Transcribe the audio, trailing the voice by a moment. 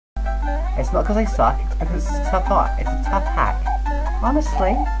It's not because I suck, it's because it's a tough hack.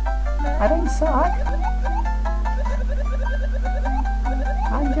 Honestly, I don't suck.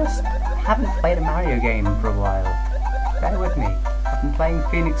 I just haven't played a Mario game for a while. Bear with me. I've been playing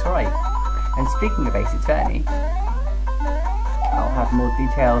Phoenix Wright. And speaking of Ace Attorney, I'll have more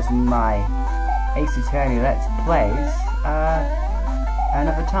details in my Ace Attorney Let's Plays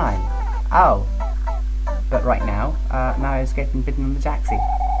another time. Oh, but right now, Mario's getting bitten on the jacksie.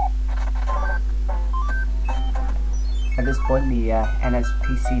 At this point, the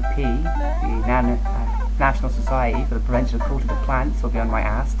NSPCP, the National Society for the Prevention of Cruelty to Plants, will be on my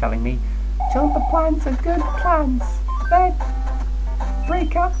ass telling me, jumper plants are good plants. They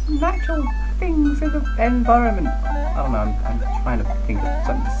break up natural things in the environment. I don't know, I'm trying to think of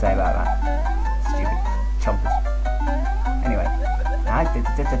something to say about that. Stupid chompers. Anyway.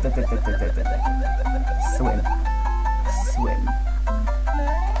 Swim.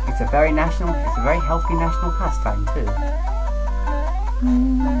 It's a very healthy national pastime too.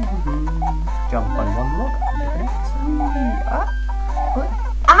 Jump on one log, onto the next.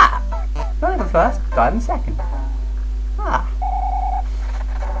 Not in the first, dive in the second.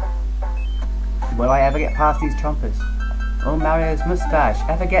 Will I ever get past these chompers? Will Mario's moustache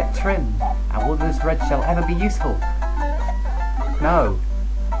ever get trimmed? And will this red shell ever be useful? No.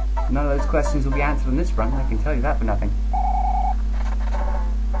 None of those questions will be answered on this run, I can tell you that for nothing.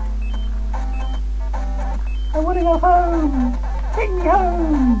 I want to go home! Take me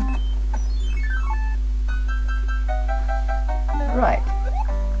home! Right.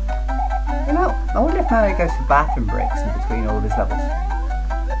 You know, I wonder if Mario goes for bathroom breaks in between all of his levels.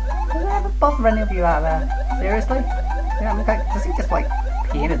 Does it ever bother any of you out there? Seriously? You know, does he just like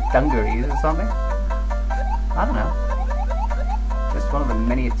pee in a dungarees or something? I don't know. Just one of the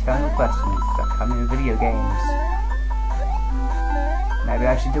many eternal questions that come in video games. Maybe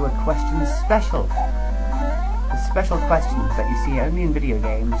I should do a questions special. The special questions that you see only in video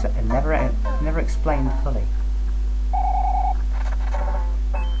games and never explained fully.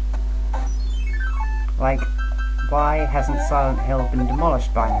 Like, why hasn't Silent Hill been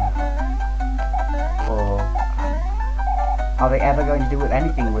demolished by now? Or are they ever going to do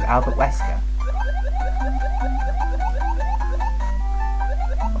anything with Albert Wesker?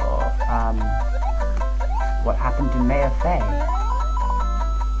 Or what happened to Mayor Fay?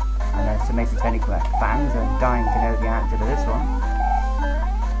 I know some Ace Attorney fans are dying to know the answer to this one.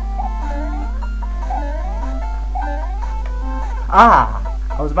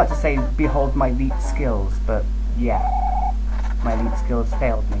 I was about to say, behold my leet skills, but yeah, my leet skills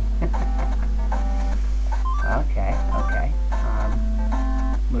failed me. Okay.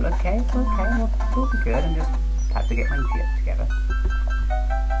 Well, okay, we'll be good. I just have to get my shit together.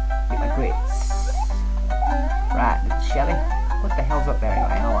 Get my grits. Right, little Shelly. What the hell's up there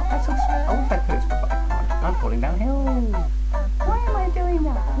anyway? Oh, that's I wish I could explore, but I can't. I'm falling downhill. Why am I doing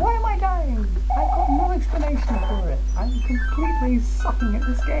that? Why am I dying? I've got no explanation for it. I'm completely sucking at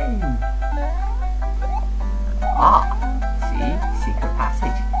this game. See? Secret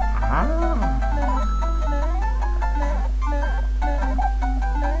passage.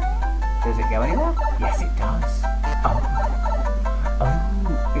 Does it go anywhere? Yes, it does. Oh,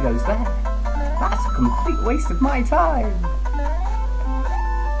 it goes there. That's a complete waste of my time.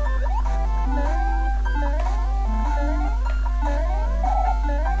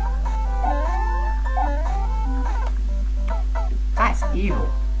 That's evil.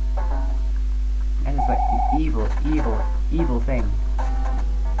 That is like an evil thing.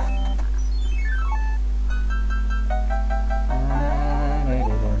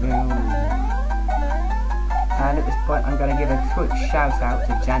 And at this point I'm going to give a quick shout out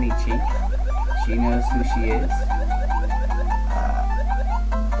to Janny Cheek. She knows who she is.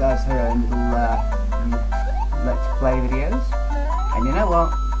 Does her own little Let's Play videos. And you know what?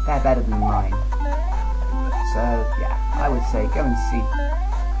 They're better than mine. So yeah, I would say go and see.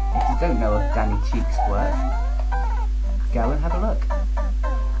 If you don't know of Danny Cheek's work, go and have a look.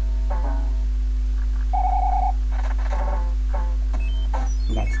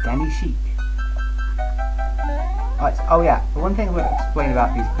 That's Danny Cheek. Oh yeah, the one thing I want to explain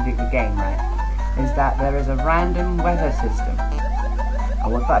about this particular game, right, is that there is a random weather system.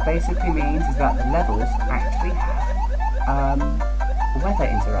 And what that basically means is that the levels actually have weather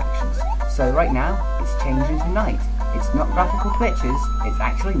interactions. So right now, it's changing to night. It's not graphical glitches, it's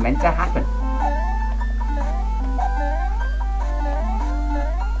actually meant to happen.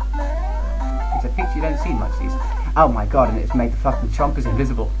 It's a feature you don't see much these days. Oh my god, and it's made the fucking chompers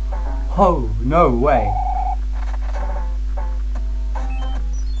invisible. Oh, no way.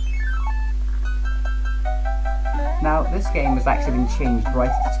 Now, this this game has actually been changed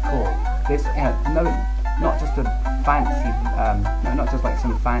right at its core. This, no, not just a fancy, no, not just like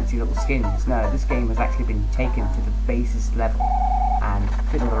some fancy little skins. No, this game has actually been taken to the basis level and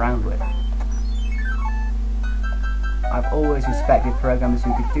fiddled around with. I've always respected programmers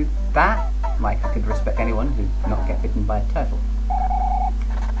who could do that, like I could respect anyone who could not get bitten by a turtle.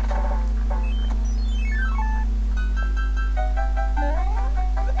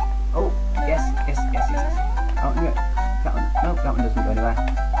 Oh, yes. Oh, no, that one, no, that one doesn't go anywhere.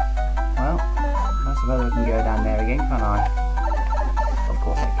 Well, I suppose I can go down there again, can't I? Of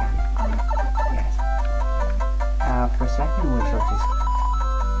course I can. Yes. For a second, we shall just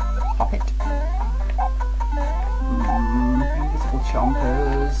hop it. Invisible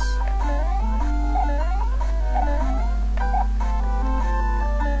chompers.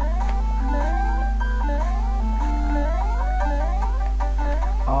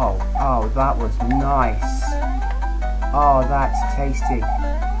 Oh, that was nice. Oh, that's tasty.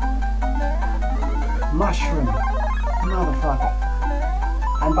 Mushroom, motherfucker.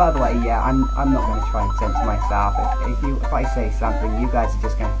 And by the way, yeah, I'm not going to try and censor myself. If I say something, you guys are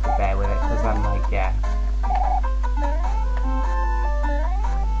just going to have to bear with it, because I'm like, yeah.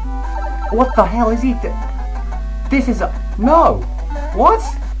 What the hell is he? This is a no. What?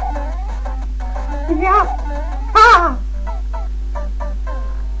 Yeah. Ah.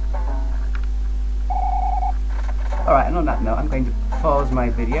 Alright, and on that note, I'm going to pause my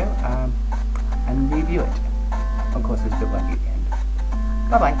video and review it. Of course, there's still plenty at the end.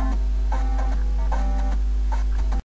 Bye bye.